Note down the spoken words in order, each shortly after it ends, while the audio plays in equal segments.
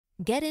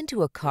Get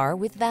into a car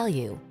with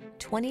value.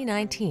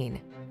 2019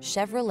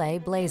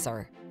 Chevrolet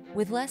Blazer.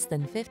 With less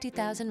than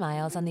 50,000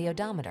 miles on the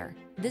odometer,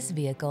 this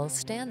vehicle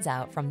stands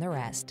out from the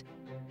rest.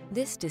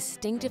 This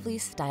distinctively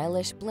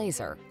stylish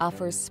Blazer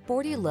offers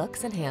sporty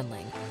looks and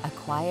handling, a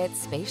quiet,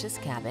 spacious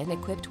cabin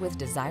equipped with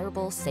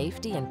desirable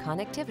safety and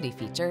connectivity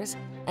features,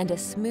 and a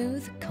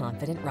smooth,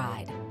 confident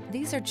ride.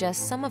 These are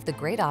just some of the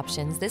great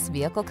options this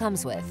vehicle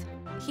comes with: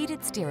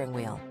 heated steering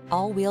wheel,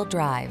 all-wheel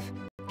drive,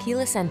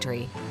 keyless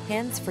entry,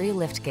 hands-free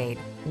liftgate,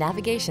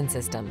 navigation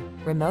system,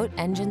 remote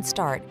engine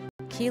start,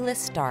 keyless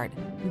start,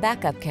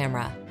 backup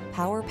camera,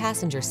 power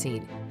passenger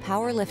seat,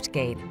 power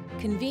liftgate.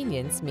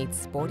 Convenience meets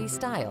sporty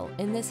style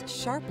in this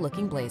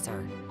sharp-looking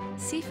Blazer.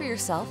 See for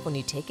yourself when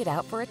you take it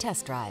out for a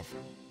test drive.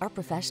 Our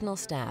professional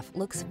staff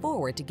looks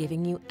forward to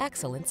giving you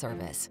excellent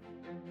service.